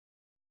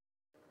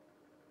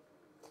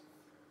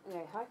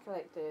Yeah, hi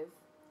collective.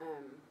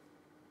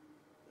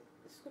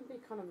 This is gonna be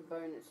kind of a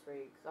bonus for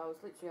you because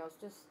I was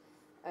just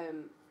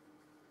um,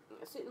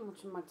 sitting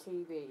watching my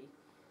TV,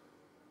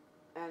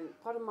 and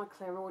part of my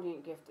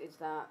clairaudient gift is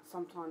that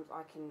sometimes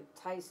I can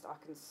taste, I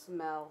can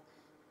smell,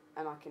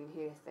 and I can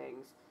hear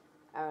things.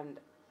 And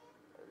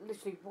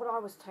literally, what I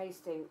was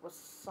tasting was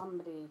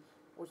somebody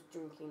was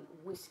drinking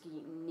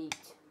whiskey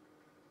neat,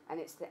 and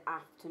it's the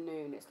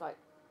afternoon. It's like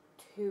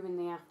 2 in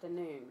the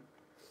afternoon,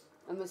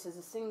 and this is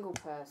a single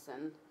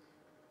person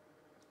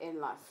in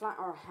like a flat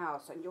or a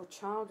house, and your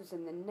child is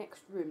in the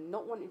next room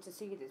not wanting to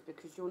see this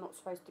because you're not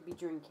supposed to be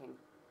drinking.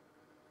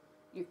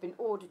 You've been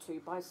ordered to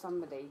by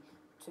somebody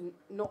to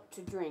not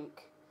to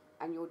drink,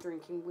 and you're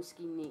drinking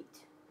whiskey neat.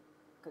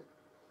 Because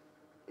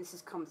this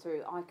has come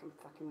through, I can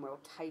fucking well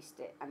taste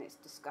it, and it's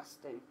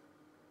disgusting.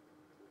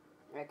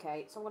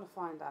 Okay, so I want to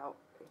find out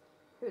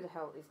who the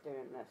hell is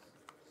doing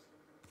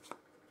this.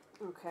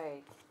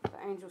 Okay, the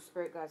angel,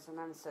 spirit guides, and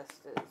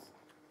ancestors.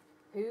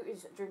 Who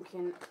is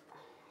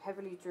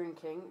heavily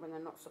drinking when they're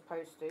not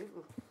supposed to?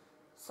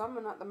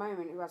 Someone at the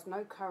moment who has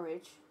no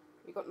courage.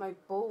 You've got no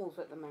balls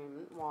at the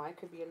moment. Why? It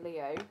could be a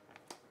Leo.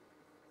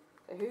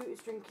 So who is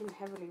drinking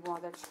heavily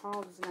while their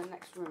child is in the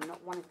next room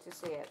not wanting to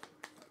see it?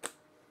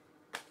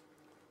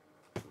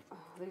 Oh,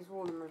 these are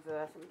all in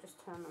reverse. Let me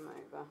just turn them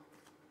over.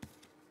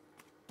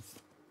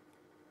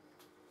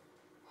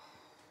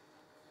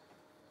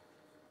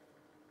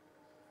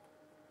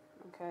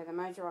 Okay, the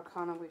major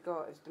arcana we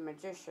got is the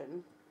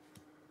Magician.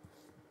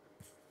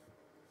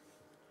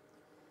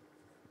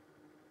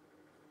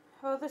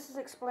 Well, this is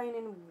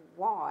explaining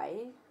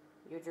why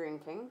you're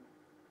drinking.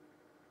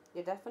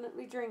 You're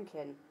definitely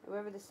drinking,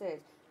 whoever this is.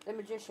 The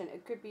Magician,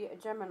 it could be a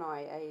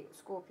Gemini, a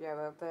Scorpio,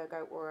 a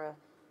Virgo, or a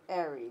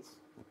Aries.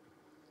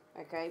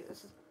 Okay,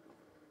 this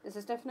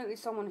is definitely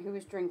someone who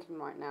is drinking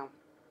right now.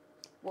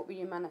 What will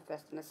you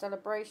manifest? In a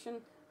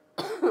celebration?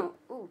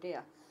 Oh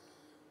dear.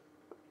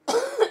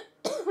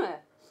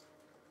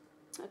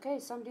 Okay,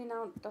 somebody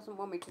now doesn't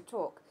want me to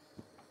talk.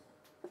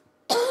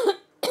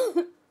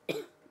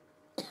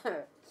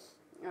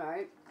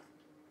 Alright.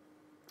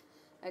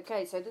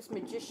 Okay, so this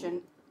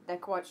Magician, they're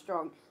quite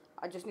strong.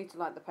 I just need to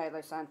light the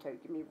Palo Santo.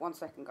 Give me 1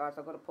 second, guys.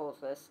 I've got to pause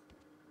this.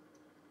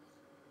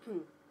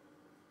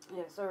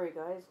 Yeah, sorry,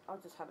 guys. I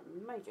just had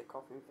a major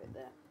coughing fit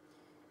there.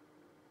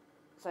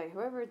 So,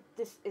 whoever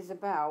this is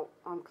about,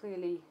 I'll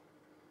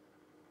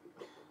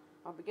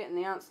be getting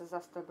the answers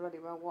as to bloody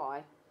well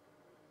why.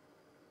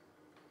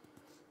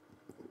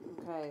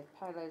 Okay,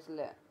 Palo's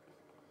lit.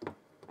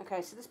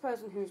 Okay, so this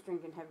person who's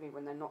drinking heavily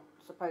when they're not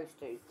supposed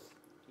to,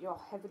 you're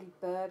heavily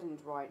burdened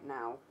right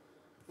now.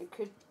 It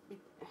could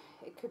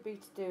be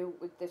to do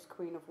with this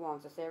Queen of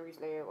Wands, this Aries,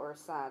 Leo, or a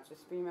Sag,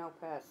 this female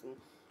person.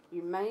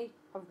 You may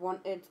have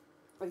wanted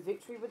a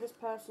victory with this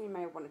person, you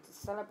may have wanted to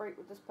celebrate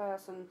with this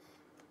person,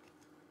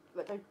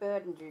 but they've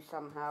burdened you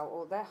somehow,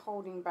 or they're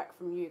holding back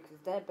from you because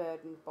they're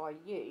burdened by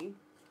you.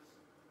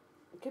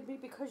 It could be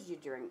because you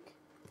drink.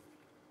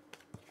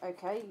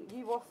 Okay,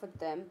 you offered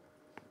them,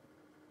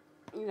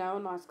 you know, a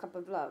nice cup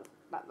of love.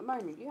 But at the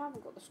moment, you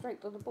haven't got the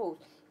strength or the balls.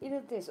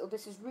 Either this, or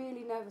this is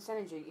really nervous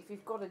energy. If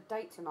you've got a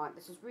date tonight,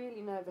 this is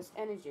really nervous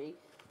energy.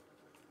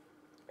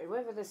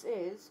 Whoever this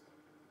is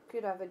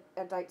could have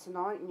a date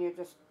tonight, and you're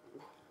just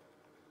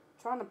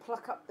trying to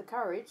pluck up the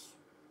courage,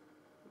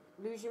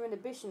 lose your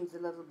inhibitions a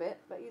little bit.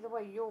 But either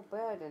way, you're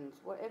burdened.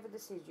 Whatever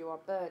this is, you are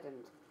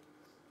burdened.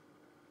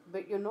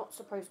 But you're not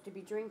supposed to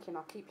be drinking.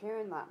 I keep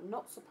hearing that.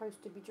 Not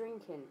supposed to be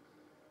drinking.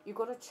 You've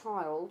got a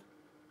child,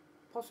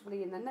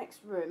 possibly in the next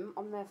room,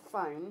 on their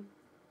phone.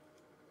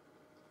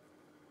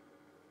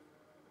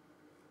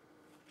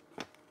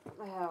 What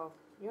the hell?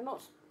 You're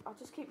not... I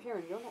just keep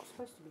hearing, you're not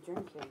supposed to be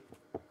drinking.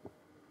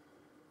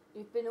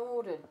 You've been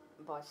ordered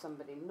by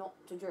somebody not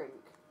to drink.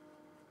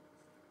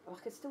 I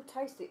can still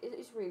taste it. It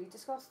is really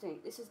disgusting.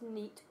 This is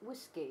neat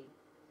whiskey.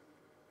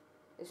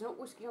 It's not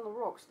whiskey on the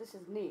rocks. This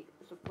is neat.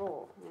 It's a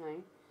raw, you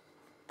know.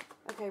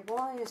 Okay,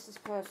 why is this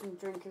person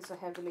drinking so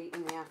heavily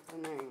in the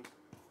afternoon?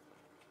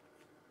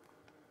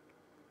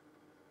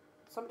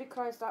 Somebody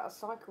closed out a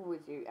cycle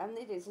with you, and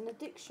it is an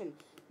addiction.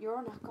 You're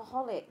an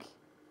alcoholic.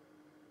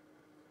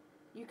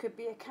 You could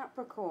be a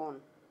Capricorn.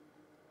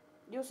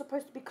 You're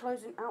supposed to be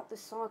closing out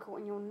this cycle,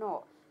 and you're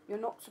not. You're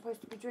not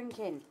supposed to be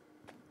drinking.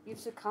 You've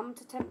succumbed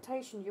to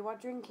temptation. You are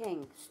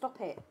drinking.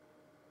 Stop it.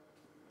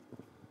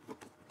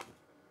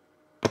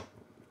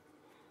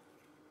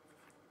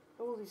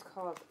 All these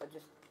cards are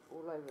just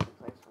all over the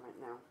place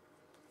right now.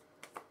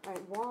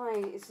 Right, why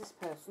is this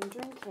person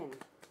drinking?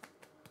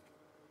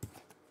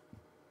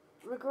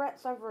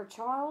 Regrets over a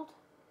child?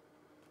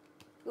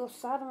 You're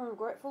sad and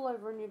regretful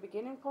over a new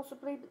beginning,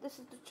 possibly, but this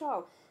is the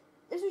child.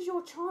 This is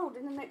your child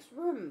in the next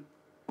room.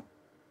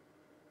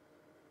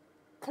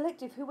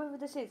 Collective, whoever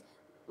this is,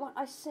 like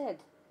I said,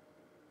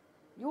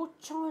 your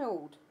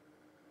child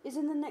is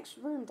in the next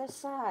room. They're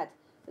sad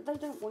that they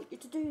don't want you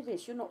to do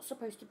this. You're not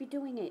supposed to be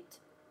doing it.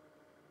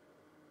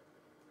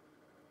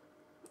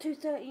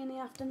 2:30 in the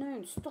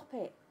afternoon. Stop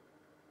it.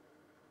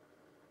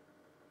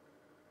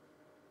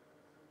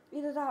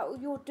 Either that or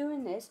you're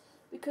doing this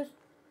because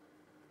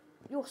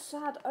You're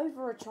sad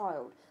over a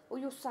child, or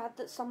you're sad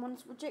that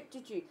someone's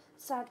rejected you,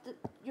 sad that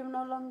you're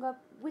no longer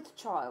with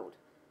child.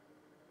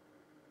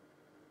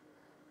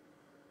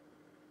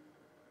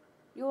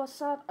 You are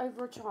sad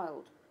over a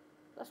child.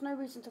 That's no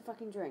reason to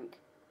fucking drink.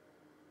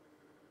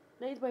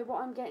 But either way,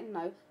 what I'm getting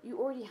though, you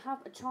already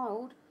have a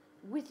child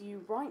with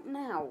you right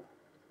now.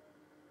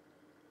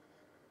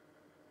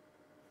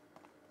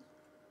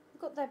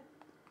 You've got their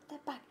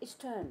back is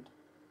turned.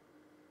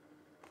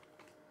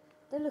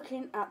 They're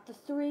looking at the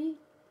 3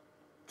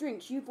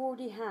 drinks you've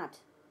already had.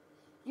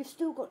 You've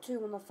still got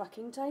 2 on the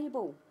fucking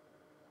table.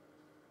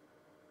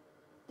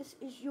 This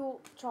is your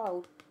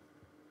child.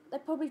 They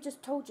probably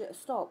just told you to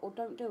stop or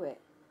don't do it.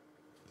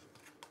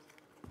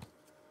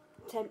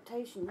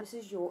 Temptation, this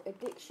is your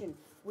addiction,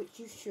 which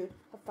you should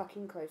have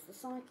fucking closed the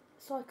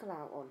cycle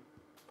out on.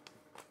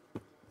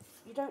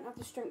 You don't have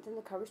the strength and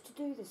the courage to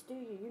do this, do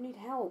you? You need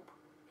help.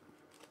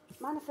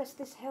 Manifest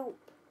this help.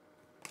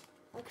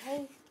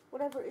 Okay?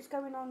 Whatever is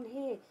going on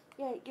here.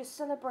 Yeah, you're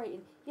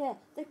celebrating. Yeah,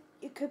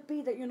 it could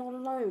be that you're not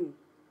alone.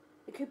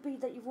 It could be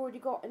that you've already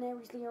got an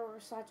Aries, Leo or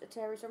a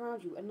Sagittarius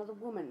around you. Another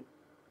woman.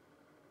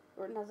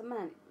 Or another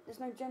man. There's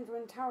no gender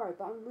in tarot,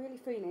 but I'm really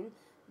feeling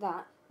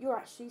that you're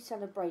actually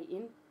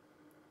celebrating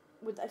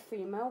with a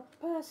female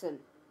person.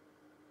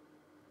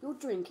 You're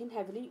drinking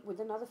heavily with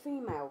another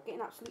female.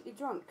 Getting absolutely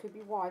drunk. Could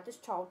be why this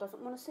child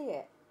doesn't want to see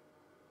it.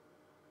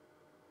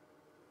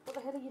 What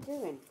the hell are you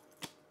doing?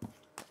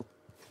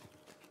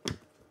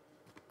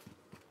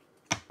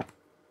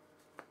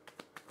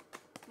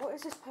 What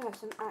is this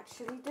person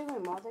actually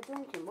doing while they're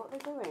drinking? What are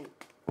they doing?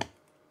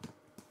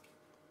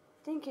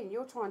 Thinking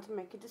you're trying to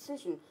make a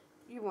decision.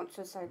 You want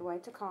to sail away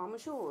to calmer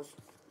shores.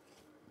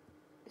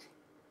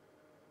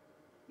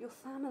 Your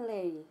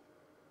family.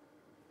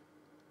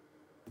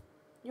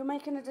 You're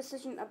making a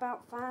decision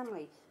about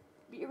family.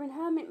 But you're in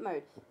hermit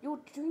mode. You're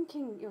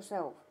drinking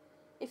yourself.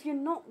 If you're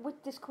not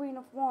with this Queen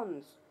of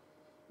Wands,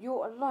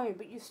 you're alone,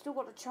 but you've still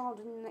got a child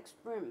in the next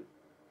room.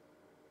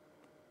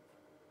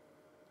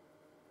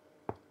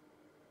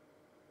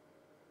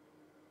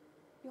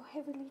 You're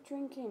heavily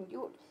drinking.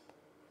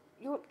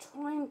 You're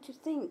trying to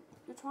think.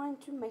 You're trying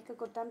to make a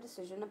goddamn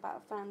decision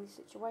about a family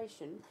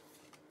situation.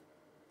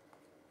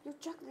 You're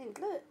juggling.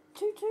 Look,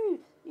 2-2.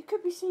 You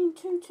could be seeing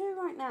 2-2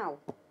 right now.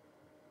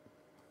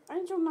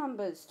 Angel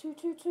numbers,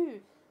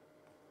 222.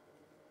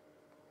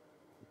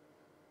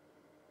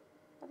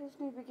 That is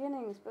new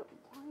beginnings, but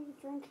why are you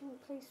drinking?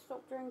 Please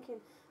stop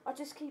drinking. I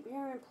just keep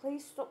hearing,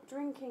 please stop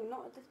drinking.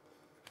 Not at the,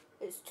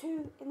 it's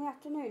 2 in the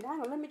afternoon. Hang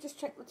on, let me just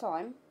check the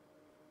time.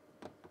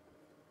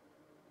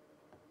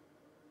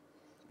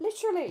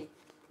 Literally,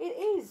 it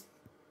is.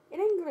 In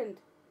England,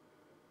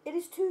 it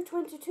is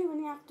 2:22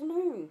 in the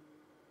afternoon.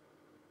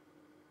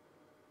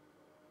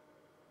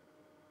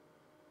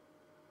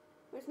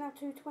 It's now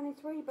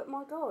 2:23, but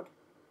my God.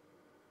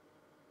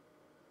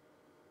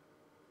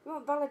 You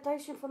want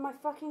validation for my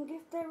fucking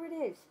gift? There it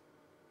is.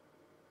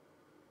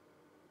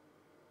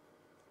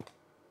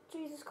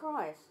 Jesus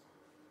Christ.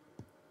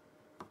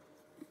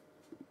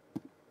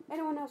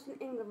 Anyone else in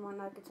England right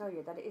now can tell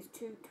you that it is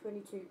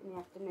 2:22 in the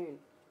afternoon.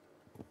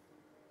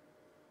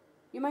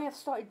 You may have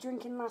started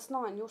drinking last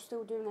night and you're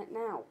still doing it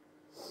now.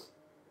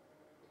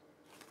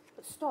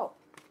 But stop.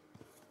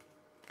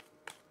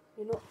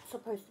 You're not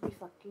supposed to be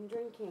fucking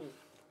drinking.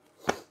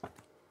 Let's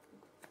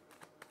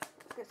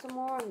get some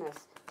more on this.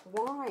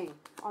 Why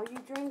are you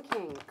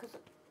drinking?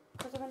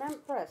 Because of an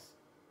empress.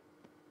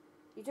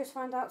 You just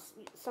found out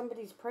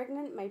somebody's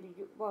pregnant. Maybe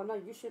you... Well, no,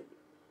 you shouldn't...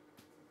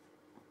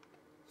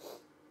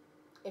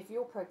 If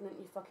you're pregnant,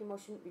 you fucking well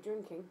shouldn't be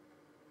drinking.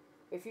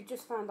 If you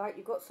just found out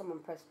you got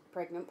someone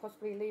pregnant,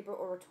 possibly a Libra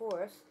or a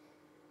Taurus,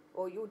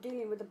 or you're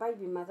dealing with a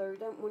baby mother who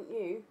don't want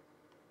you,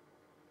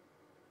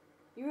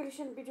 you really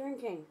shouldn't be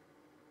drinking.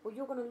 Well,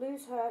 you're going to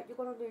lose her, you're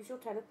going to lose your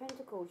 10 of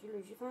Pentacles, you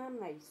lose your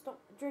family. Stop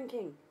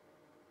drinking.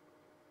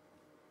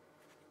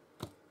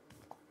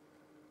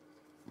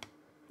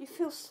 You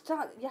feel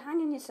stuck, you're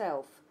hanging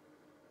yourself.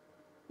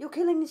 You're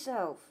killing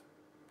yourself.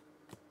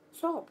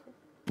 Stop.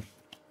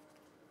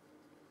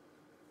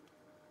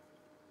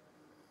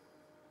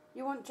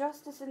 You want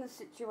justice in the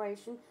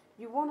situation,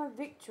 you want a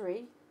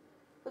victory,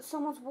 but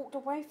someone's walked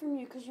away from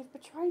you because you've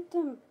betrayed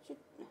them.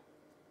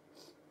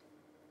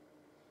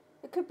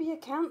 It could be a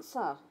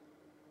Cancer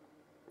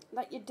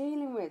that you're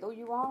dealing with, or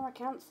you are a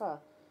Cancer,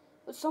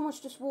 but someone's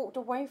just walked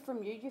away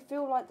from you. You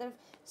feel like they've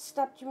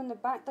stabbed you in the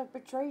back, they've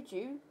betrayed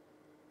you.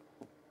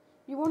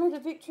 You wanted a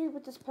victory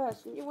with this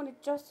person, you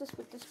wanted justice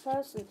with this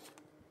person,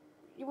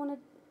 you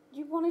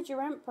wanted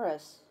your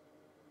Empress.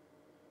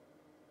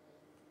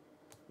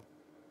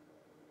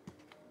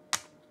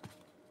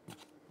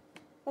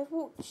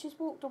 She's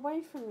walked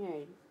away from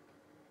you.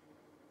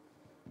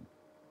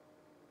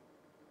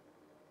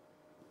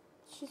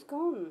 She's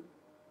gone.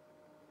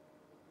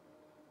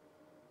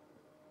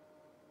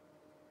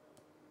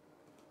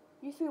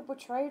 You feel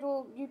betrayed,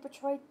 or you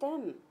betrayed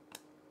them.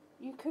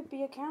 You could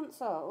be a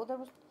Cancer, or there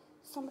was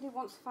somebody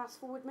wants fast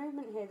forward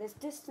movement here. There's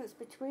distance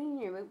between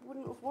you. It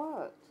wouldn't have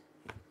worked.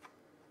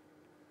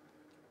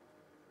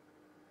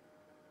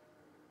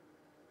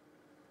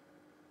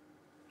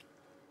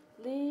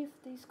 Leave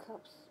these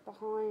cups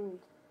behind.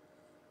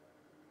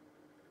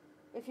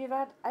 If you've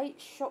had 8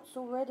 shots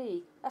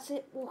already, that's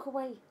it, walk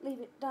away, leave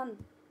it, done.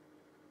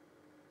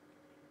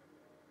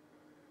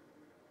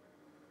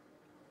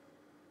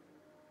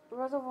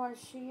 Or otherwise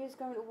she is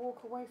going to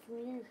walk away from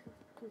you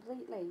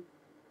completely.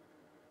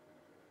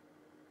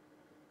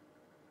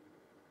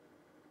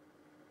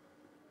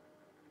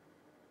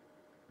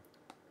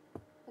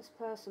 This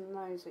person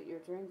knows that you're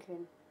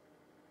drinking.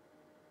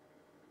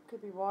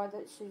 Could be why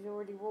that she's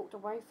already walked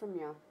away from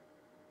you.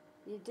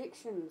 The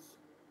addictions.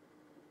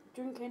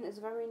 Drinking is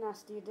a very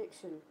nasty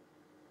addiction.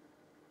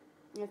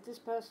 If this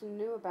person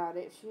knew about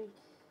it,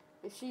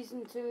 if she's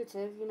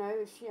intuitive, you know,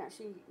 if she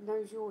actually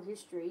knows your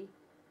history,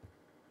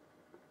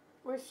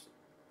 or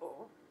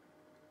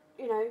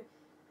you know,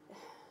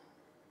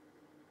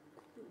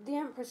 the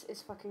Empress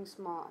is fucking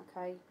smart,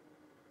 okay?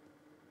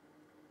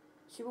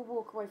 She will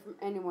walk away from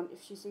anyone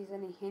if she sees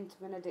any hint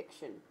of an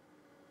addiction.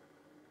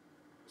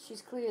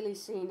 She's clearly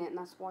seen it, and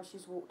that's why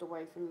she's walked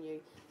away from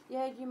you.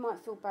 Yeah, you might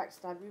feel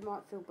backstabbed, you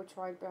might feel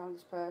betrayed by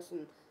this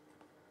person.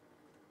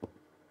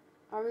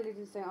 I really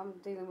do think I'm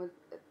dealing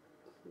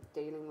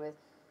with.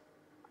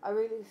 I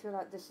really feel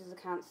like this is a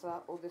Cancer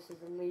or this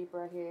is a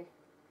Libra here.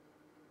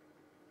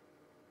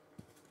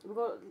 We've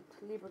got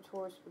Libra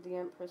Taurus with the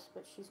Empress,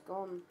 but she's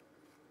gone.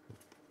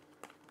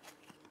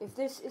 If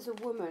this is a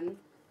woman,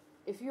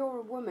 if you're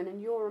a woman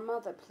and you're a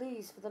mother,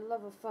 please, for the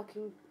love of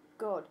fucking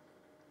God,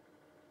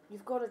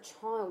 you've got a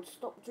child,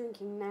 stop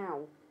drinking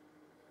now.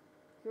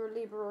 If you're a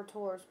Libra or a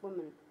Taurus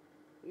woman,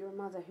 you're a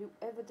mother,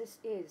 whoever this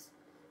is,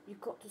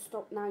 you've got to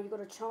stop now. You've got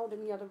a child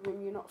in the other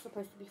room, you're not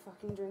supposed to be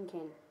fucking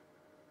drinking.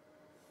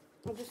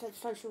 I just said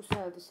social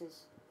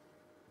services.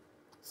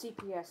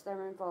 CPS,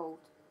 they're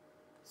involved.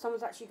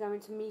 Someone's actually going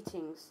to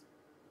meetings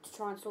to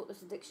try and sort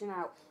this addiction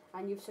out,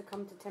 and you've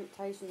succumbed to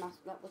temptation.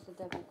 That was the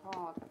devil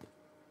card.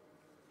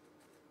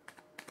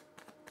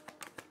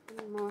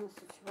 Minor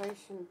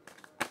situation.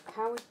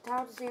 How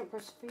does the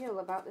Empress feel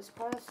about this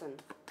person?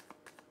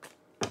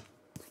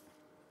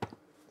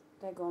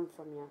 They're gone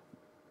from you.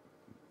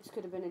 This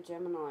could have been a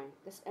Gemini.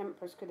 This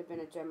Empress could have been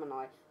a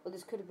Gemini. Or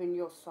this could have been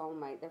your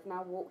soulmate. They've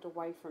now walked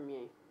away from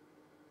you.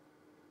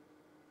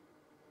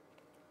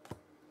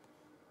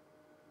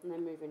 And they're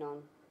moving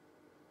on.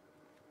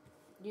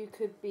 You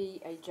could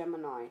be a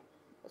Gemini.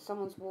 But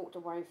someone's walked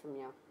away from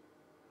you.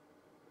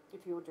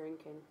 If you're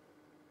drinking.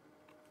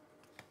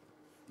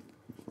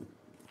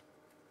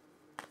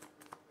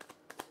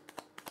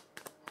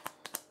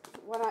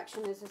 What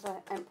action is this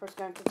Empress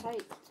going to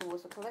take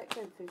towards the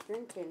collective who's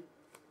drinking?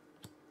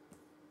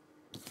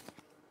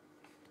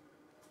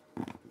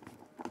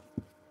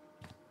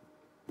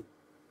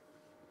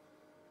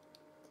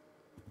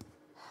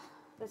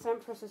 This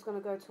Empress is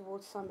going to go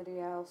towards somebody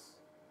else.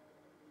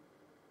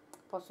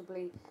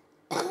 Possibly.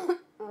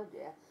 Oh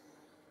dear.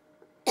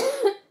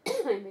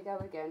 Here we go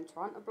again.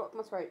 Trying to block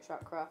my throat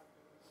chakra.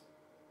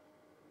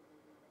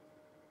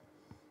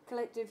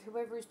 Collective,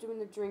 whoever is doing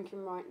the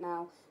drinking right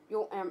now,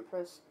 your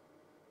Empress,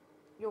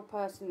 your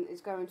person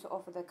is going to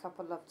offer their cup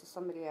of love to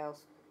somebody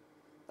else.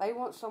 They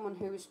want someone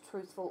who is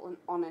truthful and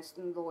honest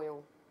and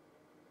loyal.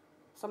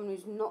 Someone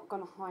who's not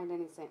going to hide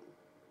anything.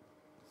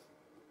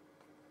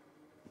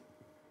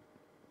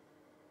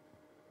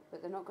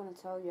 But they're not going to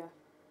tell you.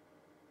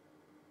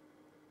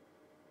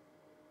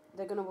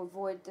 They're going to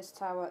avoid this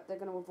tower. They're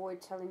going to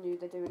avoid telling you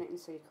they're doing it in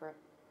secret.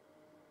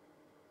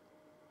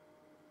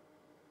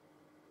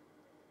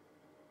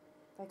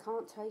 They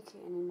can't take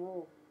it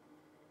anymore.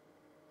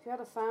 If you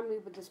had a family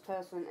with this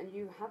person and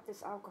you had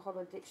this alcohol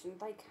addiction,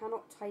 they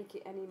cannot take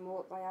it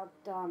anymore. They are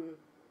done.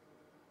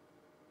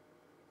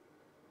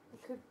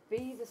 It could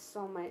be this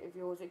soulmate of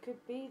yours. It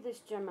could be this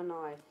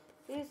Gemini.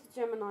 Here's the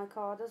Gemini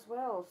card as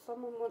well.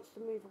 Someone wants to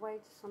move away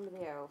to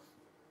somebody else.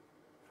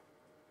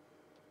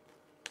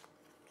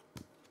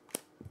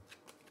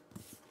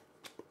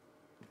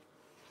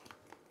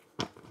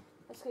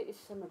 Let's get you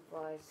some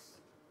advice.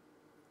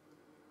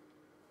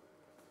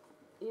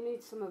 You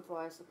need some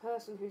advice. The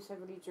person who's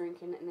heavily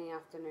drinking in the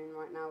afternoon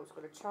right now has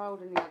got a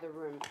child in the other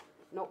room,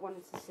 not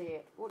wanting to see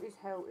it. What is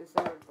hell is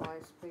their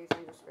advice, please,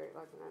 Angel Spirit,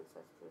 Light and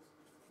Ancestors?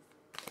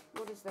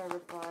 What is their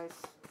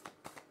advice?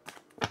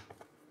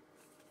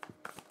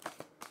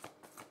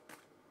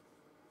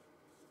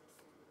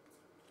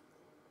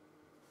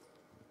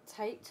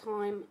 Take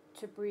time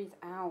to breathe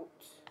out.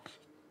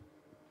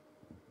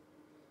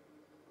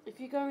 If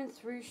you're going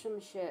through some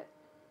shit,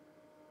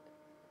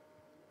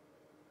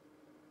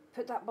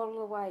 put that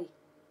bottle away.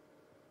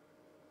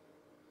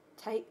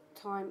 Take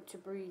time to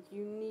breathe.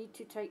 You need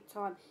to take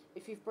time.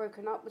 If you've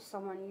broken up with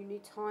someone, you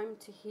need time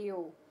to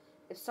heal.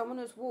 If someone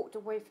has walked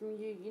away from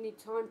you, you need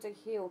time to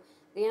heal.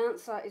 The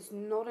answer is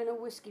not in a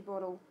whiskey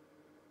bottle.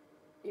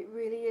 It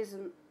really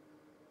isn't.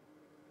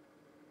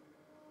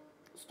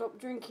 Stop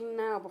drinking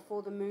now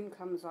before the moon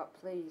comes up,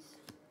 please.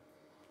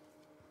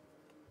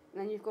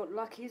 And then you've got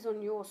luckies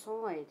on your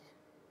side.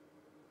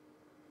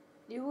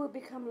 You will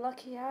become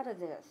lucky out of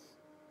this.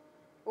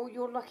 Or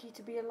you're lucky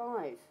to be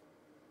alive.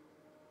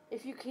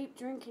 If you keep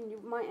drinking,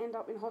 you might end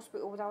up in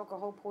hospital with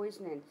alcohol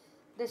poisoning.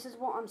 This is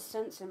what I'm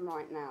sensing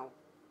right now.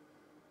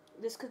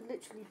 This could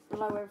literally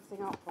blow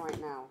everything up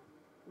right now.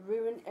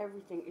 Ruin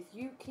everything. If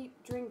you keep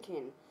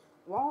drinking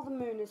while the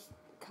moon is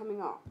coming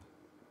up,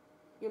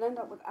 you'll end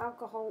up with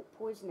alcohol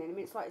poisoning. I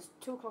mean, it's like it's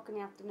 2 o'clock in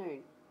the afternoon.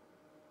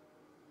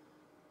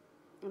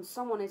 And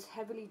someone is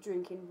heavily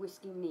drinking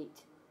whiskey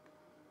neat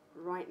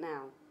right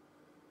now.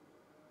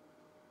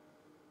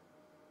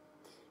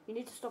 You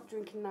need to stop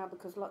drinking now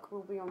because luck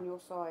will be on your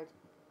side.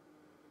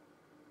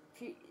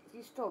 If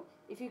you stop,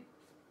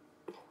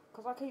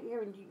 because I keep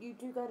hearing you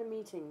do go to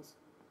meetings.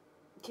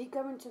 Keep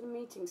going to the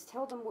meetings.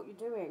 Tell them what you're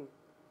doing.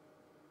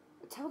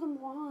 Tell them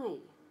why.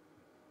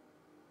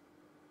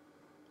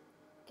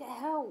 Get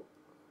help.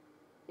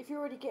 If you're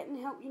already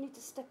getting help, you need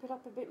to step it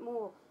up a bit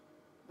more.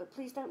 But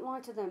please don't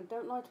lie to them.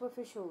 Don't lie to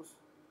officials.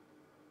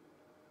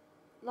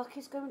 Luck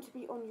is going to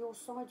be on your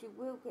side. You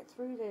will get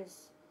through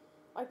this.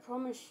 I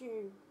promise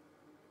you.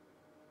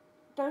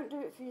 Don't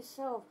do it for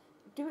yourself.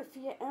 Do it for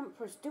your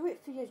empress. Do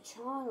it for your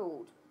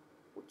child.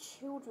 Or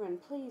children.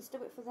 Please do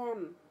it for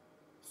them.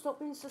 Stop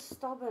being so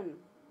stubborn.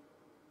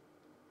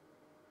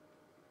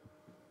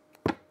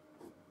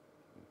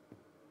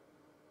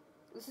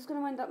 This is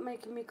going to end up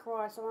making me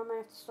cry, so I may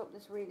have to stop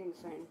this reading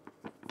soon.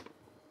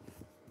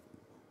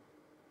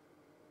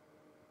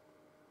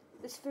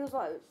 This feels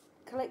like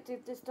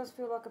collective. This does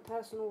feel like a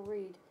personal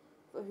read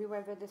for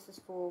whoever this is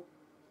for.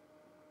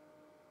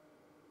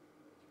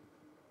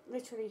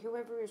 Literally,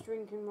 whoever is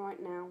drinking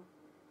right now,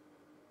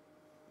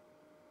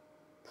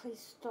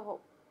 please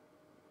stop.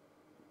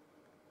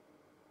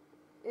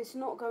 It's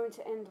not going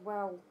to end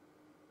well.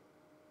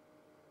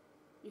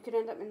 You could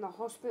end up in the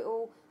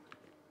hospital,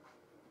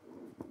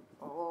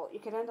 or you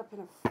could end up in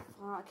a fight.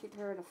 I keep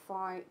hearing a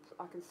fight.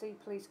 I can see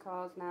police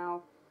cars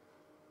now.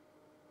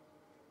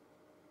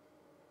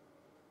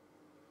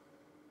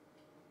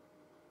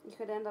 You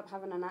could end up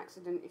having an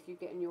accident if you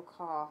get in your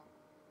car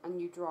and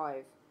you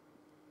drive.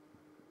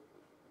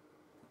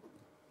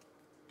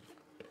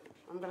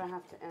 I'm going to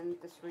have to end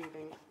this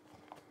reading.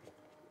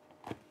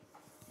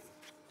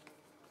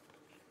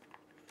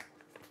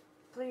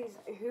 Please,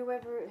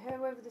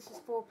 whoever this is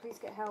for, please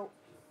get help.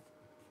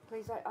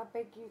 Please, I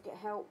beg you, get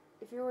help.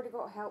 If you already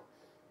got help,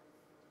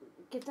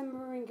 give them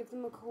a ring, give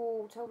them a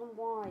call, tell them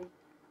why.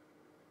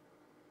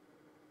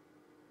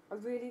 I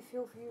really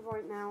feel for you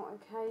right now,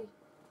 okay?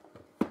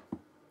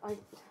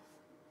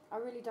 I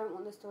really don't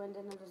want this to end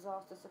in a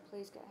disaster, so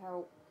please get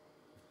help.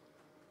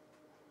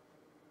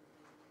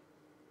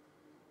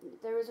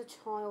 There is a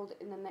child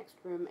in the next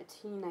room, a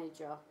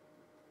teenager.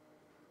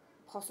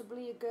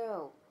 Possibly a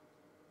girl.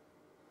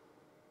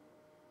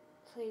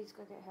 Please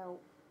go get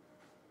help.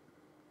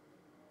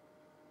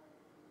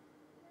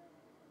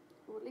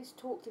 Or at least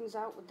talk things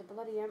out with the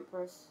bloody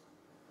Empress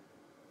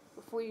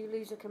before you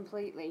lose her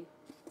completely.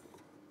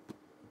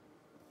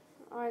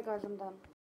 Alright guys, I'm done.